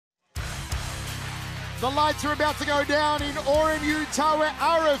The lights are about to go down in Orem, Utah, where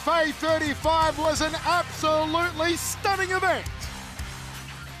RFA 35 was an absolutely stunning event.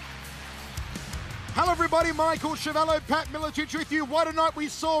 Hello everybody, Michael Chavallo, Pat Milicic with you. What a night we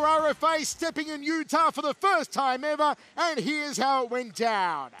saw RFA stepping in Utah for the first time ever, and here's how it went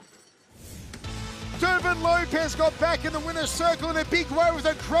down. Dervin Lopez got back in the winner's circle in a big way with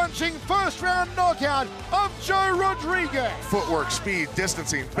a crunching first-round knockout of Joe Rodriguez. Footwork, speed,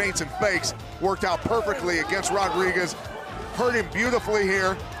 distancing, feints and fakes worked out perfectly against Rodriguez. Hurt him beautifully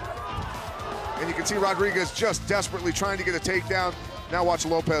here. And you can see Rodriguez just desperately trying to get a takedown. Now watch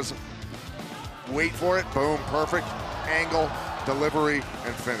Lopez wait for it. Boom, perfect angle, delivery,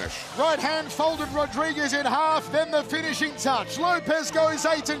 and finish. Right hand folded Rodriguez in half, then the finishing touch. Lopez goes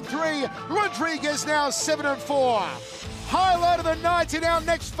 8-3, Rodriguez now 7-4. Highlight of the night in our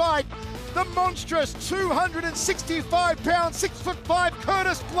next fight, the monstrous 265-pound, 6'5"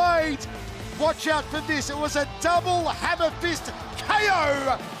 Curtis Blaydes. Watch out for this, it was a double hammer fist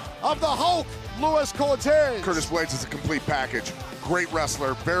KO of the Hulk, Luis Cortez. Curtis Blaydes is a complete package. Great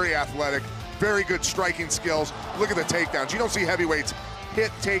wrestler, very athletic, very good striking skills. Look at the takedowns. You don't see heavyweights hit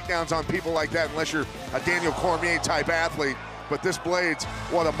takedowns on people like that unless you're a Daniel Cormier type athlete. But this Blaydes,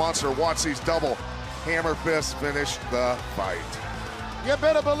 what a monster. Watch these double hammer fists finish the fight. You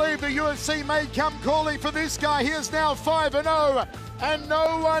better believe the UFC may come calling for this guy. He is now 5-0, and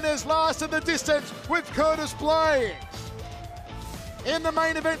no one has lasted the distance with Curtis Blaydes. In the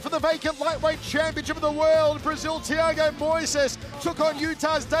main event for the vacant lightweight championship of the world, Brazil Thiago Moisés took on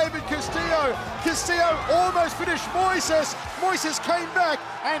Utah's David Castillo. Castillo almost finished Moisés. Moisés came back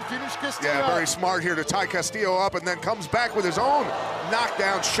and finished Castillo. Yeah, very smart here to tie Castillo up and then comes back with his own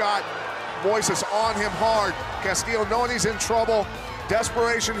knockdown shot. Moisés on him hard. Castillo knowing he's in trouble.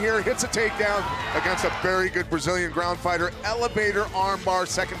 Desperation here, hits a takedown against a very good Brazilian ground fighter. Elevator armbar,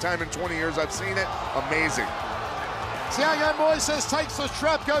 second time in 20 years I've seen it. Amazing. Thiago Moisés takes the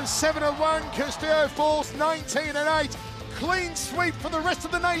strap, goes 7-1. Castillo falls 19-8. Clean sweep for the rest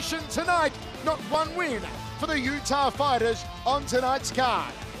of the nation tonight. Not one win for the Utah fighters on tonight's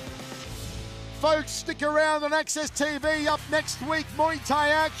card. Folks, stick around on Access TV. Up next week, Muay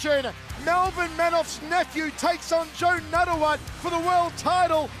Thai action. Melvin Manoff's nephew takes on Joe Nuttawut for the world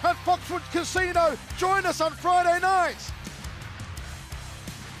title at Foxwood Casino. Join us on Friday night.